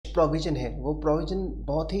Next provision है वो provision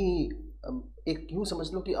बहुत ही एक यूँ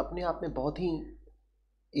समझ लो कि अपने आप में बहुत ही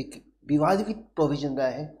एक विवादित प्रोविज़न रहा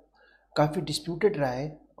है, काफ़ी डिस्प्यूटेड रहा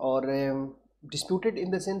है। और डिस्प्यूटेड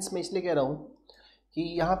इन द सेंस मैं इसलिए कह रहा हूँ कि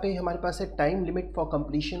यहाँ पे हमारे पास है time limit for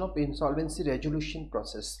completion of insolvency resolution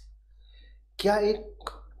process. क्या एक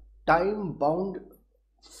टाइम बाउंड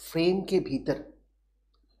फ्रेम के भीतर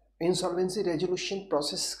इंसॉल्वेंसी रेजोल्यूशन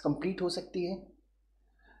प्रोसेस कंप्लीट हो सकती है?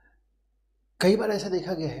 कई बार ऐसा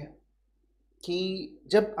देखा गया है कि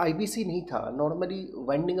जब IBC नहीं था, नॉर्मली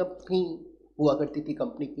वाइंडिंग अप ही हुआ करती थी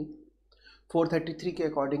कंपनी की। 433 के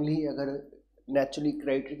अकॉर्डिंगली अगर नेचुरली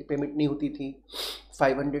क्रेडिटर की पेमेंट नहीं होती थी,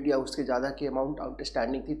 500 या उसके ज़्यादा की अमाउंट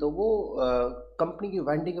आउटस्टैंडिंग थी, तो वो कंपनी की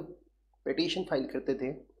वाइंडिंग अप पिटीशन फाइल करते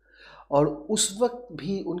थे। और उस वक्त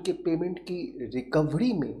भी उनके पेमेंट की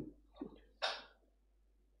रिकवरी में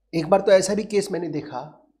एक बार तो ऐसा भी केस मैंने देखा,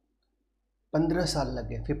 15 साल लग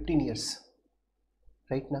गए, 15 ईयर्स,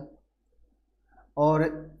 राइट ना। और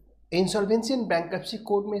इंसॉल्वेंसी एंड बैंक्रप्सी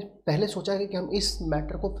कोड में पहले सोचा गया कि हम इस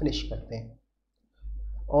मैटर को फिनिश करते हैं,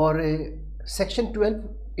 और सेक्शन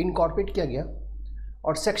 12 इनकॉर्पोरेट किया गया,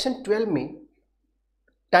 और सेक्शन 12 में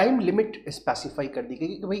टाइम लिमिट स्पेसिफाई कर दी गई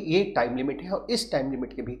कि भाई ये टाइम लिमिट है और इस टाइम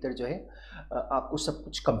लिमिट के भीतर जो है आपको सब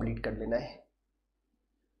कुछ कंप्लीट कर लेना है।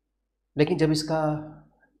 लेकिन जब इसका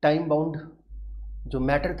टाइम बाउंड जो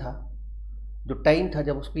मैटर था, जो टाइम था,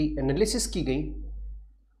 जब उसकी एनालिसिस की गई,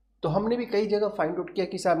 तो हमने भी कई जगह फाइंड आउट किया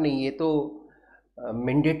कि साहब नहीं, ये तो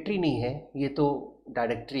मैंडेटरी नहीं है, ये तो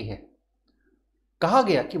डायरेक्टरी है। कहा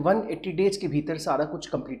गया कि 180 डेज के भीतर सारा कुछ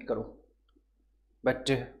कंप्लीट करो,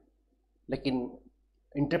 बट लेकिन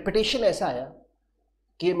इंटरप्रिटेशन ऐसा आया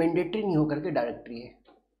कि ये मैंडेटरी नहीं होकर के डायरेक्टरी है,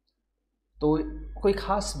 तो कोई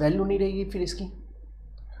ख़ास वैल्यू नहीं रहेगी फिर इसकी।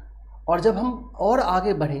 और जब हम और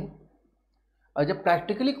आगे बढ़े और जब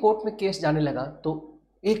प्रैक्टिकली कोर्ट में केस जाने लगा, तो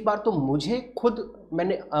एक बार तो मुझे खुद,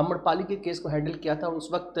 मैंने आम्रपाली के केस को हैंडल किया था, और उस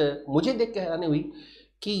वक्त मुझे देख के हैरानी हुई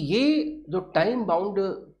कि ये जो टाइम बाउंड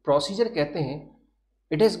प्रोसीजर कहते हैं,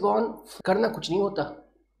 इट हैज़ गॉन, करना कुछ नहीं होता,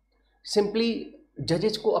 सिंपली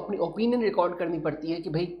जजेस को अपनी ओपिनियन रिकॉर्ड करनी पड़ती है कि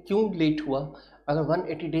भाई क्यों लेट हुआ। अगर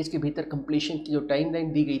 180 डेज के भीतर कंप्लीशन की जो टाइम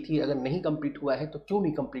लाइन दी गई थी, अगर नहीं कंप्लीट हुआ है तो क्यों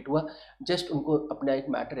नहीं कंप्लीट हुआ, जस्ट उनको अपना एक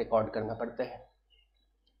मैटर रिकॉर्ड करना पड़ता है।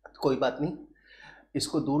 कोई बात नहीं,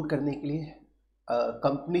 इसको दूर करने के लिए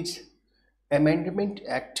कंपनीज अमेंडमेंट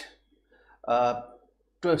एक्ट,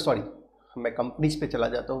 सॉरी मैं कंपनीज पे चला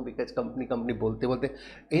जाता हूँ बिकॉज कंपनी बोलते बोलते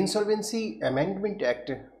इंसॉल्वेंसी अमेंडमेंट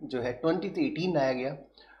एक्ट जो है 2018 लाया गया,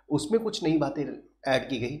 उसमें कुछ नई बातें ऐड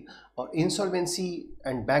की गई, और insolvency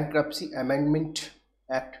and bankruptcy amendment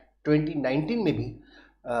act 2019 में भी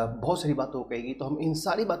बहुत सारी बातों को कहेगी। तो हम इन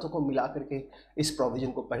सारी बातों को मिला करके इस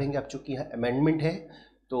प्रोविज़न को पढ़ेंगे। अब चूँकि यह अमेंडमेंट है,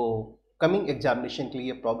 तो कमिंग एग्जामिनेशन के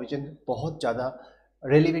लिए प्रोविज़न बहुत ज़्यादा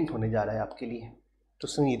रेलिवेंट होने जा रहा है आपके लिए, तो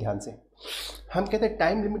सुनिए ध्यान से। हम कहते हैं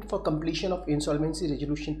time limit for completion of insolvency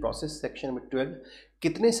resolution process, section number 12,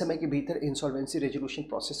 कितने समय के भीतर इंसॉल्वेंसी रेजोल्यूशन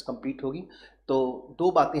प्रोसेस कंप्लीट होगी। तो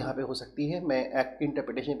दो बातें यहाँ पे हो सकती है, मैं एक्ट की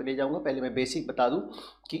इंटरप्रिटेशन पे ले जाऊँगा। पहले मैं बेसिक बता दूँ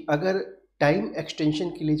कि अगर टाइम एक्सटेंशन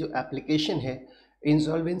के लिए जो एप्लीकेशन है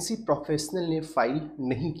इंसॉल्वेंसी प्रोफेशनल ने फाइल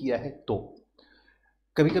नहीं किया है, तो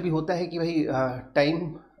कभी कभी होता है कि भाई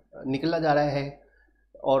टाइम निकला जा रहा है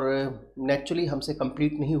और नेचुरली हमसे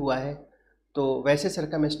कंप्लीट नहीं हुआ है, तो वैसे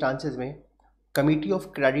सर्कमस्टांसेस में कमिटी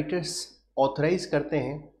ऑफ क्रेडिटर्स ऑथराइज करते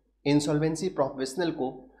हैं इंसॉल्वेंसी प्रोफेशनल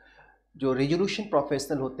को, जो रेजोल्यूशन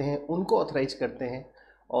प्रोफेशनल होते हैं उनको ऑथराइज करते हैं,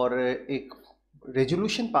 और एक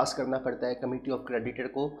रेजोल्यूशन पास करना पड़ता है कमिटी ऑफ क्रेडिटर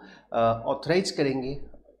को। ऑथराइज करेंगे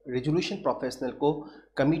रेजोल्यूशन प्रोफेशनल को,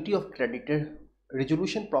 committee of creditor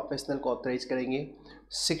resolution professional को ऑथराइज करेंगे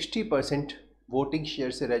 60% वोटिंग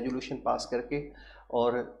शेयर से रेजोल्यूशन पास करके,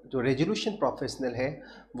 और जो रेजोल्यूशन प्रोफेशनल है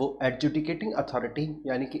वो एडजुडिकेटिंग अथॉरिटी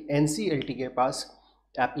यानी कि NCLT के पास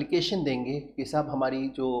एप्लीकेशन देंगे कि साहब हमारी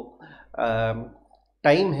जो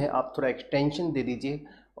टाइम है आप थोड़ा एक्सटेंशन दे दीजिए,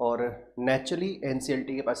 और नेचुरली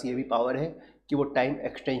NCLT के पास ये भी पावर है कि वो टाइम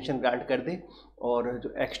एक्सटेंशन ग्रांट कर दे, और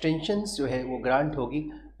जो एक्सटेंशंस जो है वो ग्रांट होगी,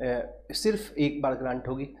 सिर्फ एक बार ग्रांट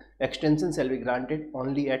होगी। Extension shall be granted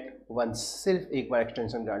only eight once, सिर्फ एक बार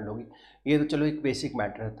एक्सटेंशन ग्रांट होगी। ये तो चलो एक बेसिक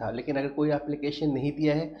मैटर था, लेकिन अगर कोई एप्लीकेशन नहीं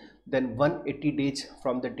दिया है then 180 days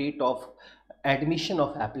from the date of admission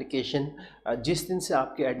of application, जिस दिन से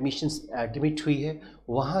आपके एडमिशन एडमिट हुई है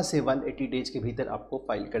वहाँ से 180 डेज के भीतर आपको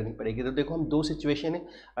फाइल करनी पड़ेगी। तो देखो हम दो सिचुएशन है,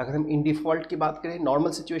 अगर हम इन डिफ़ॉल्ट की बात करें,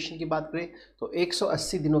 नॉर्मल सिचुएशन की बात करें, तो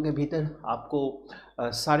 180 दिनों के भीतर आपको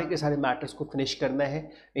सारे के सारे मैटर्स को फिनिश करना है,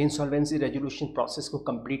 इंसॉल्वेंसी रेजोल्यूशन प्रोसेस को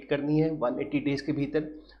कंप्लीट करनी है 180 डेज़ के भीतर।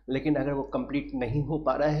 लेकिन अगर वो कंप्लीट नहीं हो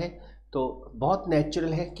पा रहा है तो बहुत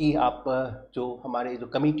नेचुरल है कि आप जो हमारे जो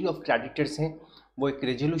कमिटी ऑफ क्रेडिटर्स हैं वो एक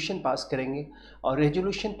रेजोल्यूशन पास करेंगे और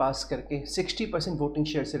रेजोल्यूशन पास करके 60% वोटिंग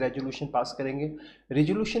शेयर से रेजोल्यूशन पास करेंगे।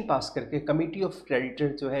 रेजोल्यूशन पास करके कमेटी ऑफ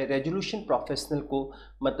क्रेडिटर जो है रेजोल्यूशन प्रोफेशनल को,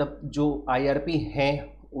 मतलब जो IRP हैं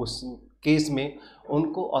उस केस में,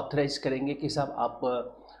 उनको ऑथराइज करेंगे कि साहब आप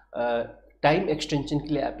टाइम एक्सटेंशन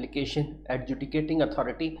के लिए एप्लीकेशन एडजुडिकेटिंग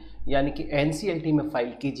अथॉरिटी यानी कि NCLT में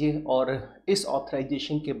फ़ाइल कीजिए। और इस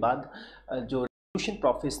ऑथराइजेशन के बाद जो रेजोल्यूशन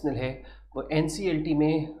प्रोफेशनल है वो NCLT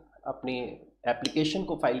में अपनी एप्लीकेशन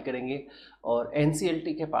को फाइल करेंगे और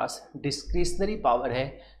NCLT के पास डिस्क्रिशनरी पावर है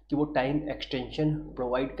कि वो टाइम एक्सटेंशन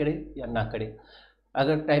प्रोवाइड करे या ना करे।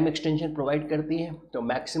 अगर टाइम एक्सटेंशन प्रोवाइड करती है तो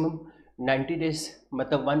मैक्सिमम 90 डेज़,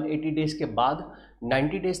 मतलब 180 डेज़ के बाद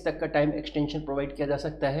 90 डेज़ तक का टाइम एक्सटेंशन प्रोवाइड किया जा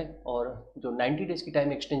सकता है। और जो 90 डेज़ की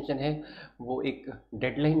टाइम एक्सटेंशन है वो एक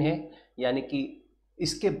डेडलाइन है, यानी कि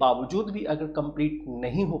इसके बावजूद भी अगर कंप्लीट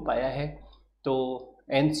नहीं हो पाया है तो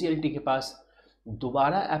NCLT के पास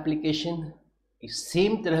दोबारा एप्लीकेशन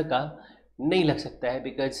सेम तरह का नहीं लग सकता है,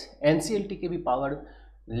 बिकॉज NCLT की भी पावर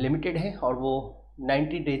लिमिटेड है और वो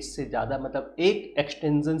 90 डेज से ज़्यादा, मतलब एक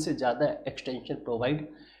एक्सटेंशन से ज़्यादा एक्सटेंशन प्रोवाइड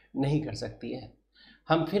नहीं कर सकती है।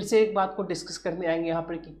 हम फिर से एक बात को डिस्कस करने आएंगे यहाँ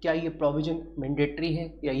पर कि क्या ये प्रोविज़न मैंडेटरी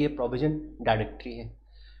है या ये प्रोविज़न डायरेक्टरी है।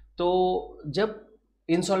 तो जब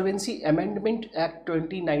insolvency amendment act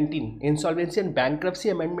 2019, insolvency and bankruptcy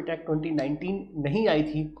amendment act 2019 नहीं आई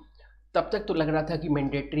थी, तब तक तो लग रहा था कि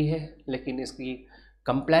मैंडेटरी है, लेकिन इसकी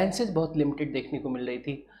कंप्लायंसेस बहुत लिमिटेड देखने को मिल रही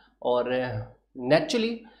थी। और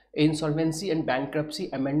naturally insolvency and bankruptcy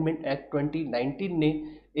amendment act 2019 ने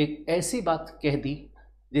एक ऐसी बात कह दी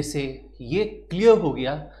जिससे ये क्लियर हो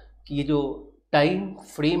गया कि ये जो टाइम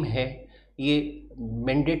फ्रेम है ये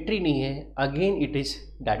मैंडेटरी नहीं है, अगेन इट इज़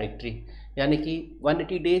डायरेक्टरी, यानी कि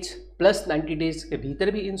 180 डेज प्लस 90 डेज के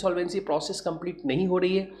भीतर भी इंसॉल्वेंसी प्रोसेस कंप्लीट नहीं हो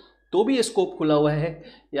रही है तो भी स्कोप खुला हुआ है,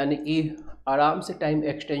 यानी कि आराम से टाइम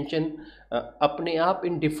एक्सटेंशन अपने आप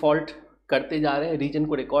इन डिफ़ॉल्ट करते जा रहे हैं, रीजन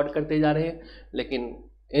को रिकॉर्ड करते जा रहे हैं। लेकिन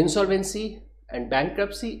insolvency and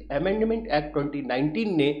bankruptcy amendment act 2019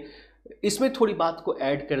 ने इसमें थोड़ी बात को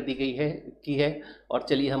ऐड कर दी गई है और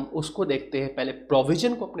चलिए हम उसको देखते हैं। पहले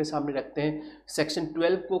प्रोविज़न को अपने सामने रखते हैं, सेक्शन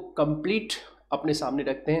 12 को कंप्लीट अपने सामने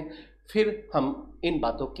रखते हैं, फिर हम इन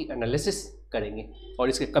बातों की एनालिसिस करेंगे और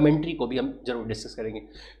इसके कमेंट्री को भी हम जरूर डिस्कस करेंगे।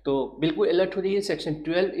 तो बिल्कुल अलर्ट हो जाइए, section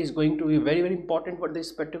 12 is going to be very very important for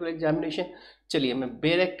this particular examination. चलिए मैं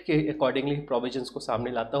बेयर एक्ट के अकॉर्डिंगली प्रोविजंस को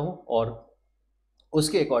सामने लाता हूँ और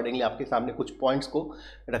उसके अकॉर्डिंगली आपके सामने कुछ पॉइंट्स को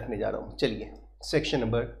रखने जा रहा हूँ। चलिए सेक्शन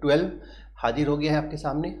नंबर 12 हाजिर हो गया है आपके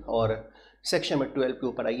सामने और सेक्शन नंबर 12 के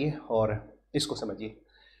ऊपर आइए और इसको समझिए।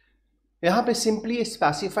 यहाँ पे सिंपली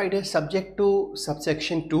स्पेसिफाइड है सब्जेक्ट टू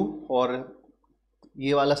सबसेक्शन 2 और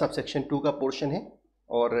ये वाला सबसेक्शन 2 का पोर्शन है।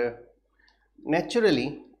 और नेचुरली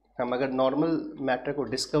हम अगर नॉर्मल मैटर को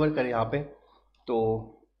डिस्कवर करें यहाँ पे तो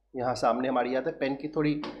यहाँ सामने हमारी आता है, पेन की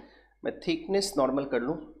थोड़ी मैं थिकनेस नॉर्मल कर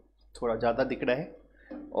लूँ, थोड़ा ज़्यादा दिख रहा है।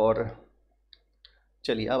 और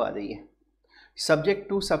चलिए अब आ जाइए subject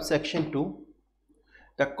two subsection 2,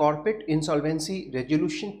 the corporate insolvency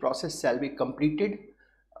resolution process shall be completed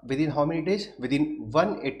within how many days? Within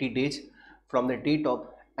 180 days from the date of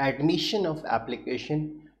admission of application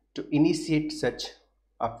to initiate such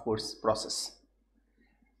of course process।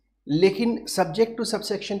 लेकिन सब्जेक्ट टू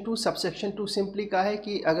सबसेक्शन 2 सिंपली कहा है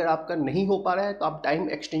कि अगर आपका नहीं हो पा रहा है तो आप टाइम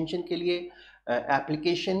एक्सटेंशन के लिए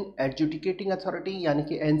एप्लीकेशन एडजुडिकेटिंग अथॉरिटी यानी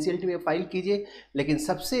कि NCLT में फाइल कीजिए। लेकिन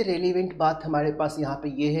सबसे रेलिवेंट बात हमारे पास यहाँ पे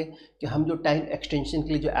ये है कि हम जो टाइम एक्सटेंशन के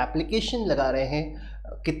लिए जो एप्लीकेशन लगा रहे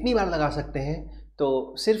हैं कितनी बार लगा सकते हैं,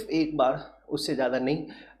 तो सिर्फ एक बार, उससे ज़्यादा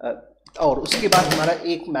नहीं। और उसके बाद हमारा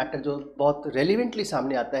एक मैटर जो बहुत रेलिवेंटली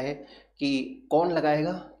सामने आता है कि कौन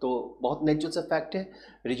लगाएगा, तो बहुत नेचुरल सा फैक्ट है,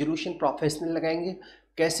 रेजोल्यूशन प्रोफेशनल लगाएंगे।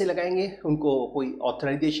 कैसे लगाएंगे, उनको कोई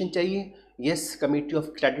ऑथराइजेशन चाहिए, यस कमेटी ऑफ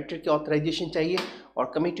क्रेडिटर की ऑथराइजेशन चाहिए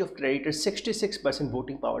और committee of creditor 66%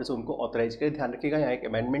 voting power से उनको ऑथराइज करें। ध्यान रखिएगा यहाँ एक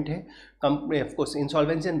अमेंडमेंट है company of course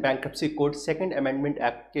insolvency and bankruptcy code second amendment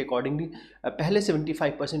act के अकॉर्डिंगली पहले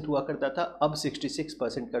 75% हुआ करता था, अब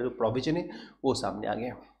 66% का जो प्रोविजन है वो सामने आ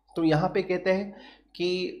गया। तो यहाँ पे कहते हैं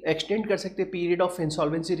कि एक्सटेंड कर सकते period of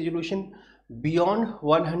insolvency resolution beyond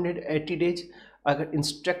 180 days अगर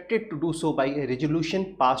instructed to do so by A resolution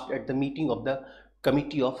passed at the meeting of the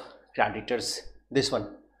committee of creditors, this one.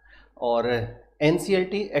 और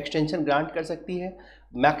NCLT एक्सटेंशन ग्रांट कर सकती है,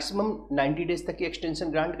 मैक्सिमम 90 डेज तक की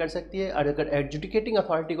एक्सटेंशन ग्रांट कर सकती है। और अगर एडजुडिकेटिंग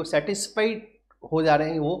अथॉरिटी को सेटिस्फाइड हो जा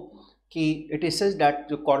रहे हैं वो कि इट इज सच दैट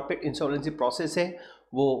जो कॉर्पोरेट इंसॉल्वेंसी प्रोसेस है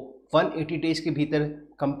वो 180 डेज के भीतर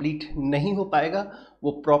कंप्लीट नहीं हो पाएगा,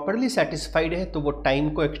 वो प्रॉपरली सेटिस्फाइड है तो वो टाइम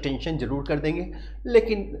को एक्सटेंशन ज़रूर कर देंगे।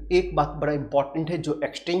 लेकिन एक बात बड़ा इंपॉर्टेंट है, जो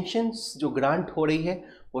एक्सटेंशंस जो ग्रांट हो रही है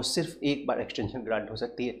वो सिर्फ एक बार एक्सटेंशन ग्रांट हो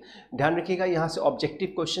सकती है। ध्यान रखिएगा, यहाँ से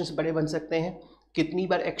ऑब्जेक्टिव क्वेश्चंस बड़े बन सकते हैं। कितनी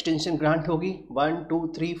बार एक्सटेंशन ग्रांट होगी, 1 2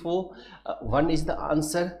 3 4, 1 इज़ द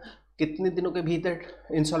आंसर। कितने दिनों के भीतर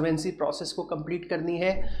इंसॉल्वेंसी प्रोसेस को कंप्लीट करनी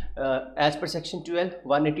है, as per section 12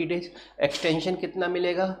 180 days. Extension कितना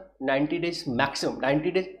मिलेगा, 90 days maximum,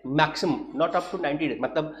 90 days maximum, not up to 90 days.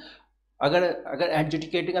 मतलब अगर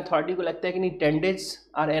एडजुडिकेटिंग अथॉरिटी को लगता है कि नहीं 10 डेज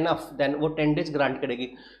आर एनफ, देन वो 10 डेज ग्रांट करेगी।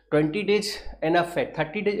 20 डेज एनफ है,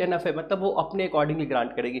 30 डेज एनफ है, मतलब वो अपने अकॉर्डिंगली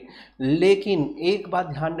ग्रांट करेगी। लेकिन एक बात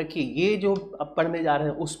ध्यान रखिए, ये जो अब पढ़ने जा रहे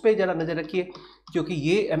हैं उस पर ज़रा नज़र रखिए, क्योंकि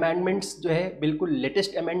ये अमेंडमेंट्स जो है बिल्कुल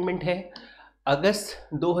लेटेस्ट अमेंडमेंट है। अगस्त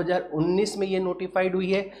 2019 में ये नोटिफाइड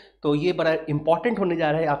हुई है, तो ये बड़ा इंपॉर्टेंट होने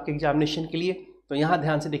जा रहा है आपके एग्जामिनेशन के लिए। तो यहाँ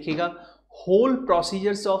ध्यान से देखिएगा, whole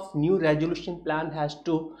procedures of new resolution plan has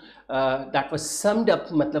to that was summed up,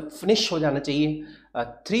 मतलब फिनिश हो जाना चाहिए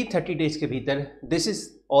 330 डेज के भीतर। This is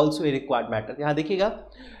also a required matter. यहाँ देखिएगा,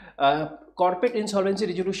 corporate insolvency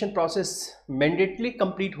resolution process मैंडेटली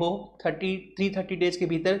complete हो 330 डेज के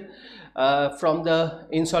भीतर from the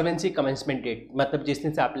insolvency commencement date, मतलब जिस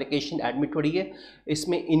दिन से एप्लीकेशन एडमिट हो रही है।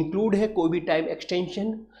 इसमें इंक्लूड है कोई भी time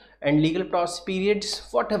extension and legal process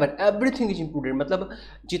periods, what ever, everything is included. मतलब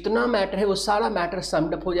जितना मैटर है वो सारा मैटर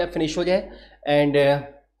समड अप हो जाए, फिनिश हो जाए। एंड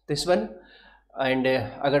दिस वन, एंड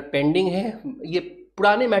अगर पेंडिंग है, ये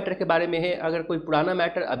पुराने मैटर के बारे में है, अगर कोई पुराना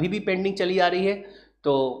मैटर अभी भी पेंडिंग चली आ रही है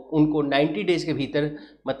तो उनको 90 डेज के भीतर,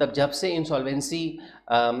 मतलब जब से इंसॉल्वेंसी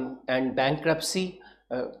एंड बैंक्रप्सी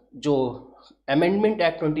जो अमेंडमेंट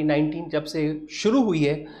एक्ट 2019 जब से शुरू हुई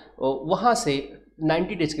है, वहाँ से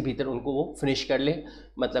 90 डेज के भीतर उनको वो फिनिश कर ले।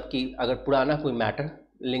 मतलब कि अगर पुराना कोई मैटर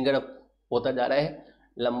लिंगर अप होता जा रहा है,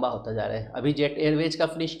 लंबा होता जा रहा है। अभी जेट एयरवेज का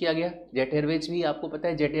फिनिश किया गया। जेट एयरवेज भी आपको पता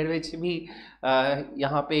है, जेट एयरवेज भी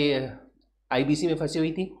यहाँ पे IBC में फंसी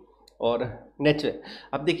हुई थी। और नेचुरल,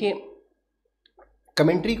 अब देखिए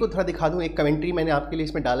कमेंट्री को थोड़ा दिखा दूँ। एक कमेंट्री मैंने आपके लिए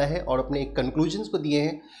इसमें डाला है और अपने एक कंक्लूजन्स को दिए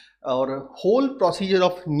हैं। और whole procedure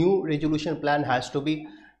of new resolution plan has to be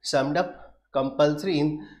summed up compulsory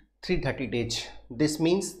in 330 days. This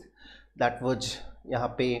means that was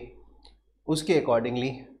यहाँ पे उसके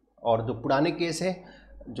अकॉर्डिंगली। और जो पुराने केस है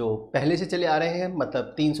जो पहले से चले आ रहे हैं,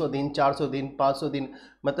 मतलब 300 दिन, 400 दिन, 500 दिन,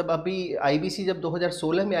 मतलब अभी IBC जब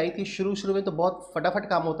 2016 में आई थी, शुरू में तो बहुत फटाफट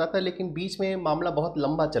काम होता था, लेकिन बीच में मामला बहुत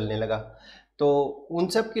लंबा चलने लगा। तो उन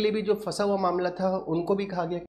सब के लिए भी जो फंसा हुआ मामला था उनको भी कहा गया